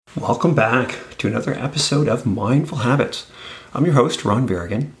Welcome back to another episode of Mindful Habits. I'm your host, Ron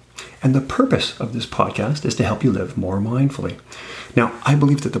Berrigan, and the purpose of this podcast is to help you live more mindfully. Now, I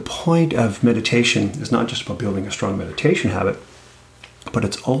believe that the point of meditation is not just about building a strong meditation habit, but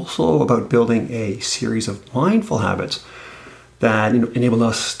it's also about building a series of mindful habits that enable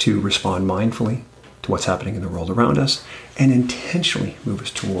us to respond mindfully to what's happening in the world around us and intentionally move us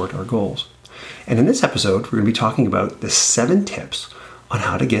toward our goals. And in this episode, we're going to be talking about the 7 tips on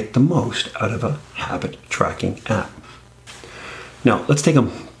how to get the most out of a habit tracking app. Now, let's take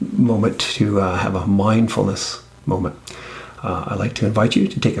a moment to have a mindfulness moment. I'd like to invite you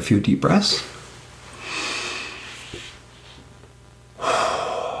to take a few deep breaths.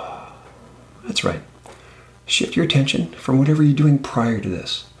 That's right. Shift your attention from whatever you're doing prior to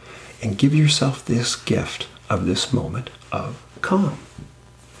this and give yourself this gift of this moment of calm.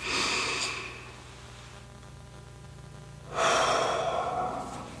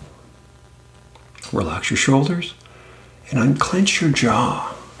 Relax your shoulders and unclench your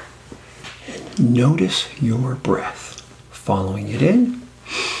jaw. And notice your breath, following it in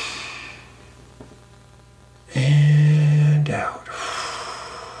and out.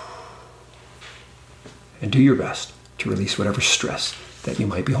 And do your best to release whatever stress that you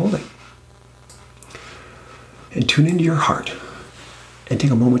might be holding. And tune into your heart and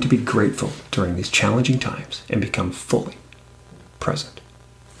take a moment to be grateful during these challenging times and become fully present.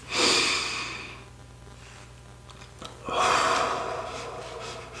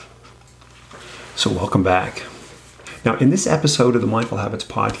 So welcome back. Now, in this episode of the Mindful Habits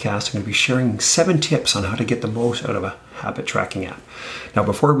podcast, I'm going to be sharing 7 tips on how to get the most out of a habit tracking app. Now,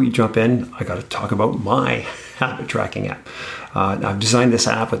 before we jump in, I got to talk about my habit tracking app. I've designed this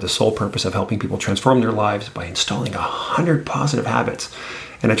app with the sole purpose of helping people transform their lives by installing 100 positive habits.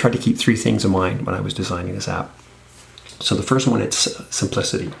 And I tried to keep 3 things in mind when I was designing this app. So the first one, it's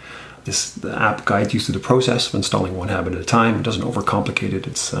simplicity. The app guides you through the process of installing one habit at a time. It doesn't overcomplicate it.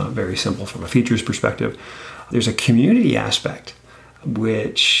 It's very simple from a features perspective. There's a community aspect,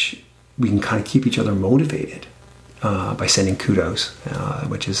 which we can kind of keep each other motivated by sending kudos,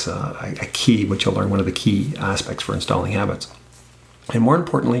 which is a key, which you'll learn one of the key aspects for installing habits. And more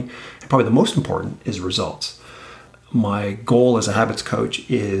importantly, and probably the most important, is results. My goal as a habits coach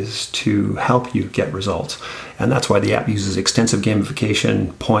is to help you get results. And that's why the app uses extensive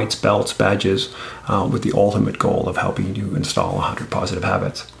gamification, points, belts, badges, with the ultimate goal of helping you install 100 positive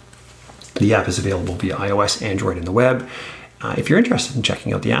habits. The app is available via iOS, Android, and the web. If you're interested in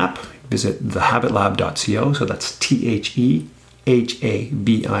checking out the app, visit thehabitlab.co. So that's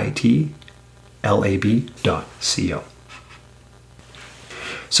thehabitlab.co.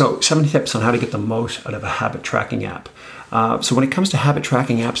 So 7 tips on how to get the most out of a habit tracking app. So when it comes to habit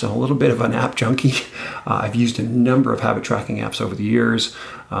tracking apps, I'm a little bit of an app junkie. I've used a number of habit tracking apps over the years,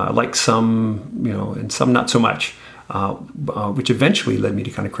 like some, and some not so much, which eventually led me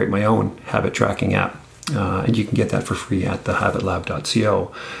to kind of create my own habit tracking app. And you can get that for free at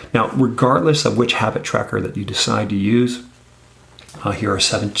thehabitlab.co. Now, regardless of which habit tracker that you decide to use, here are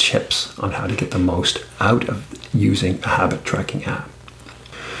 7 tips on how to get the most out of using a habit tracking app.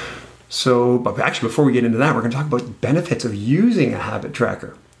 So, but actually, before we get into that, we're going to talk about the benefits of using a habit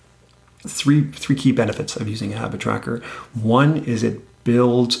tracker. Three key benefits of using a habit tracker. One is it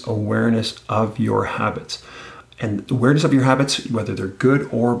builds awareness of your habits. And awareness of your habits, whether they're good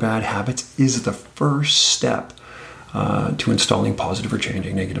or bad habits, is the first step to installing positive or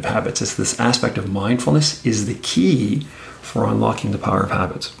changing negative habits. It's this aspect of mindfulness is the key for unlocking the power of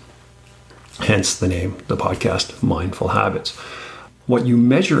habits. Hence the name, the podcast, Mindful Habits. What you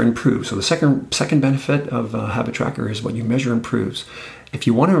measure improves. So the second benefit of a habit tracker is what you measure improves. If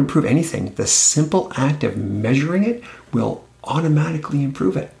you want to improve anything, the simple act of measuring it will automatically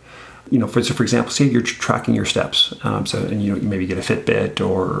improve it. For example, say you're tracking your steps. You maybe get a Fitbit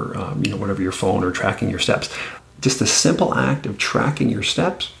or whatever, your phone, or tracking your steps. Just the simple act of tracking your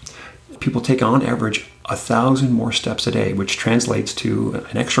steps, people take on average 1,000 more steps a day, which translates to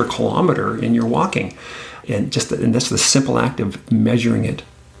an extra kilometer in your walking. And that's the simple act of measuring it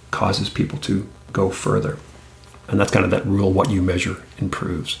causes people to go further. And that's kind of that rule, what you measure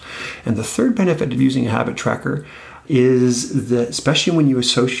improves. And the third benefit of using a habit tracker is that, especially when you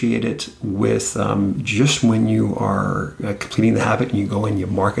associate it with just when you are completing the habit and you go and you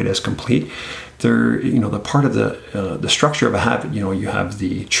mark it as complete, the part of the structure of a habit, you have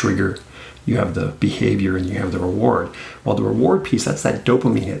the trigger, you have the behavior, and you have the reward. Well, the reward piece, that's that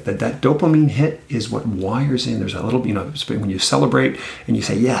dopamine hit. That dopamine hit is what wires in. There's a little, when you celebrate and you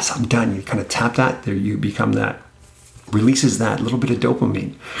say, yes, I'm done, you kind of tap that, there you become that, releases that little bit of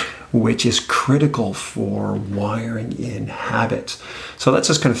dopamine. which is critical for wiring in habits. So that's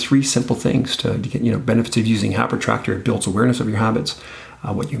just kind of 3 simple things to get, benefits of using Habit Tracker. It builds awareness of your habits.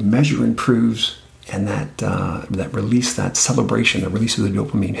 What you measure improves, and that release, that celebration, the release of the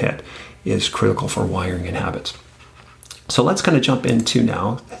dopamine hit is critical for wiring in habits. So let's kind of jump into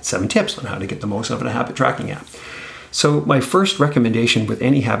now 7 tips on how to get the most out of a habit tracking app. So my first recommendation with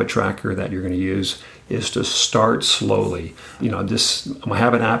any habit tracker that you're going to use is to start slowly. My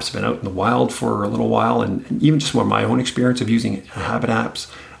habit app's been out in the wild for a little while, and even just from my own experience of using habit apps,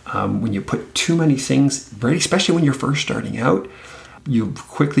 when you put too many things, right, especially when you're first starting out, you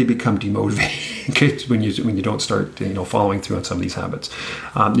quickly become demotivated when you don't start following through on some of these habits.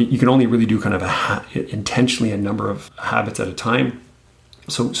 You can only really do kind of intentionally a number of habits at a time.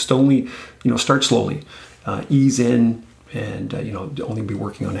 So start slowly, ease in, and only be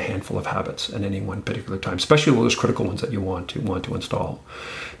working on a handful of habits at any one particular time, especially those critical ones that you want to install.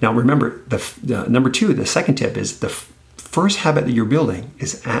 Now remember, the number 2, the second tip is the first habit that you're building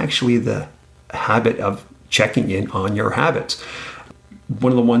is actually the habit of checking in on your habits.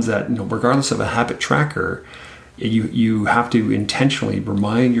 One of the ones that, regardless of a habit tracker, you have to intentionally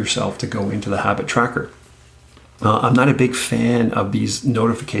remind yourself to go into the habit tracker. I'm not a big fan of these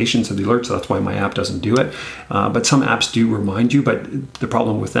notifications of the alerts, so that's why my app doesn't do it. But some apps do remind you, but the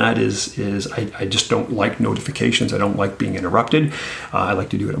problem with that is I just don't like notifications. I don't like being interrupted. I like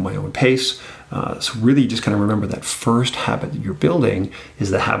to do it at my own pace. So really just kind of remember that first habit that you're building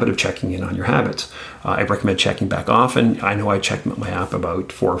is the habit of checking in on your habits. I recommend checking back often. I know I check my app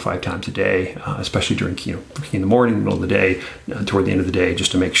about 4 or 5 times a day, especially during in the morning, middle of the day, toward the end of the day,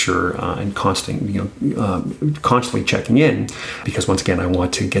 just to make sure and constantly checking in, because once again, I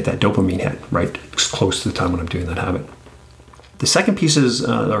want to get that dopamine hit right close to the time when I'm doing that habit. The second piece is,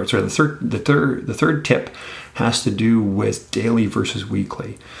 the third tip has to do with daily versus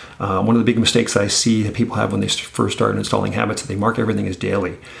weekly. One of the big mistakes that I see that people have when they first start installing habits is they mark everything as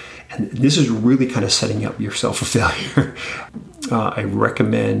daily. And this is really kind of setting up yourself for failure. I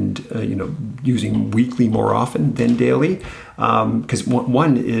recommend, using weekly more often than daily, because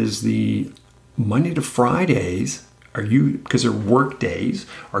one is the Monday to Fridays because they're work days,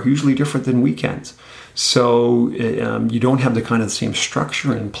 are usually different than weekends. So you don't have the kind of same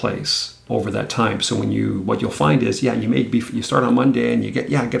structure in place over that time. So what you'll find is, you start on Monday and you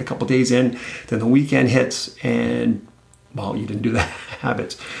get a couple days in, then the weekend hits and, you didn't do the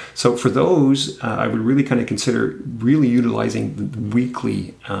habits. So for those, I would really kind of consider really utilizing the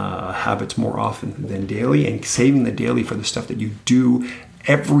weekly habits more often than daily, and saving the daily for the stuff that you do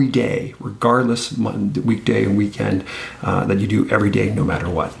every day, regardless weekday and weekend, that you do every day, no matter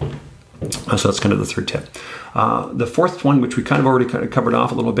what. So that's kind of the third tip. The fourth one, which we kind of already covered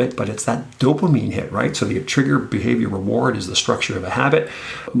off a little bit, but it's that dopamine hit, right? So the trigger behavior reward is the structure of a habit.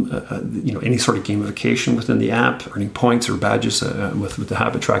 Any sort of gamification within the app, earning points or badges with the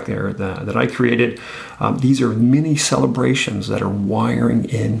habit track there that I created. These are mini celebrations that are wiring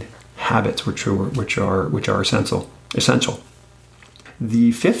in habits, which are essential.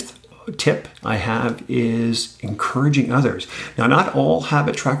 The fifth tip I have is encouraging others. Now, not all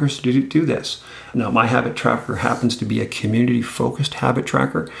habit trackers do this. Now, my habit tracker happens to be a community-focused habit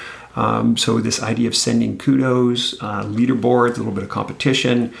tracker. So this idea of sending kudos, leaderboards, a little bit of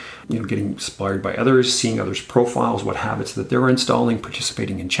competition, getting inspired by others, seeing others' profiles, what habits that they're installing,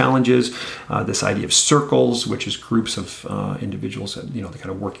 participating in challenges, this idea of circles, which is groups of individuals that, they're kind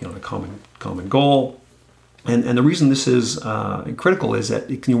of working on a common goal. And the reason this is critical is that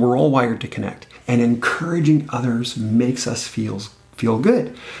we're all wired to connect, and encouraging others makes us feel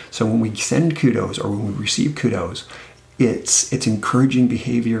good. So when we send kudos or when we receive kudos, it's encouraging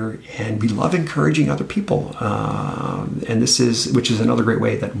behavior, and we love encouraging other people. Which is another great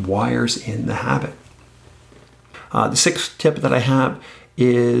way that wires in the habit. The sixth tip that I have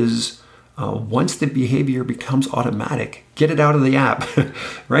is, once the behavior becomes automatic, get it out of the app,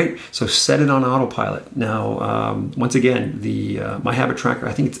 right? So set it on autopilot. Now, once again, my habit tracker,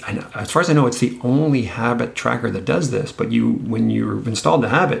 as far as I know, it's the only habit tracker that does this. But when you've installed the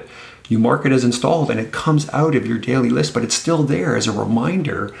habit, you mark it as installed, and it comes out of your daily list, but it's still there as a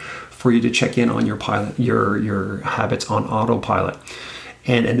reminder for you to check in on your habits on autopilot.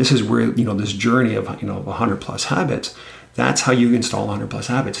 And this is where this journey of 100 plus habits. That's how you install 100 plus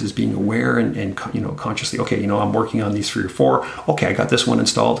habits, is being aware and consciously, okay, I'm working on these 3 or 4. Okay, I got this one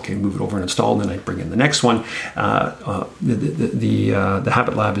installed. Okay, move it over and install, and then I bring in the next one. The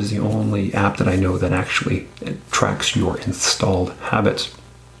Habit Lab is the only app that I know that actually tracks your installed habits.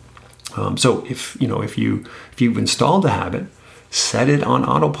 So if you've installed a habit, set it on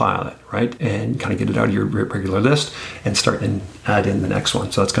autopilot, right? And kind of get it out of your regular list and start and add in the next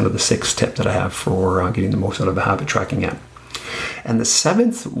one. So that's kind of the sixth tip that I have for getting the most out of a habit tracking app. And the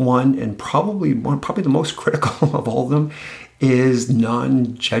seventh one, and probably the most critical of all of them, is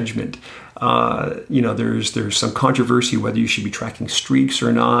non-judgment. There's some controversy whether you should be tracking streaks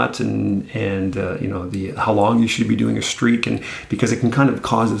or not, and how long you should be doing a streak, and because it can kind of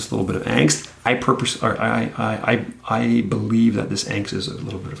cause this little bit of angst. I believe that this angst is a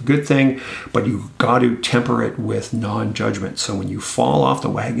little bit of a good thing, but you've got to temper it with non-judgment. So when you fall off the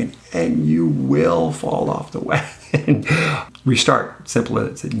wagon, and you will fall off the wagon, restart. Simple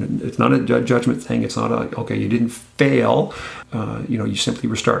as it's not a judgment thing. It's not okay, you didn't fail. You simply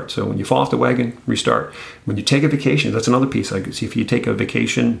restart. So when you fall off the wagon, restart. When you take a vacation, that's another piece. I see if you take a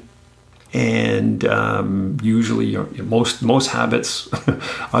vacation, and usually most habits,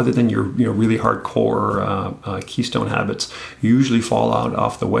 other than your really hardcore keystone habits, usually fall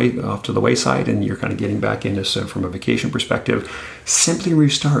off to the wayside, and you're kind of getting back into. So from a vacation perspective, simply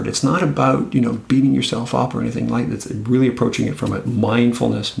restart. It's not about beating yourself up or anything like that. It's really approaching it from a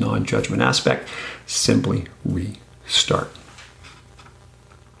mindfulness, non-judgment aspect. Simply restart.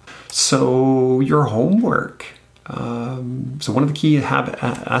 So your homework. So one of the key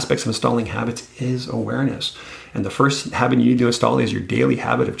aspects of installing habits is awareness. And the first habit you need to install is your daily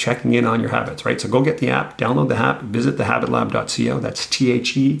habit of checking in on your habits, right? So go get the app, download the app, visit thehabitlab.co. That's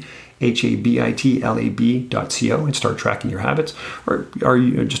TheHabitLab.co, and start tracking your habits. Or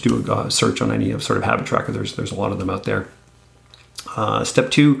you just do a search on any sort of habit tracker. There's a lot of them out there.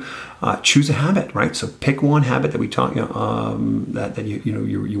 Step 2, choose a habit, right? So pick one habit that we taught you that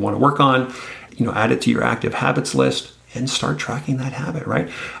you want to work on. Add it to your active habits list and start tracking that habit, right?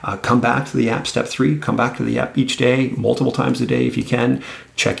 Come back to the app. Step 3, come back to the app each day, multiple times a day if you can.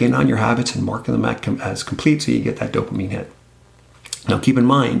 Check in on your habits and mark them as complete so you get that dopamine hit. Now keep in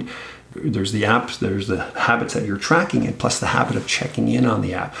mind, there's the apps, there's the habits that you're tracking, and plus the habit of checking in on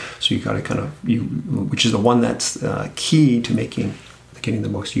the app. So you got to which is the one that's key to getting the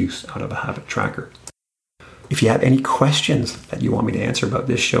most use out of a habit tracker. If you have any questions that you want me to answer about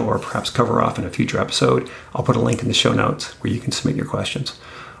this show, or perhaps cover off in a future episode, I'll put a link in the show notes where you can submit your questions.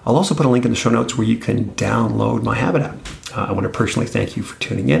 I'll also put a link in the show notes where you can download my habit app. I want to personally thank you for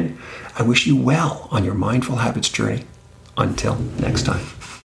tuning in. I wish you well on your mindful habits journey. Until next time.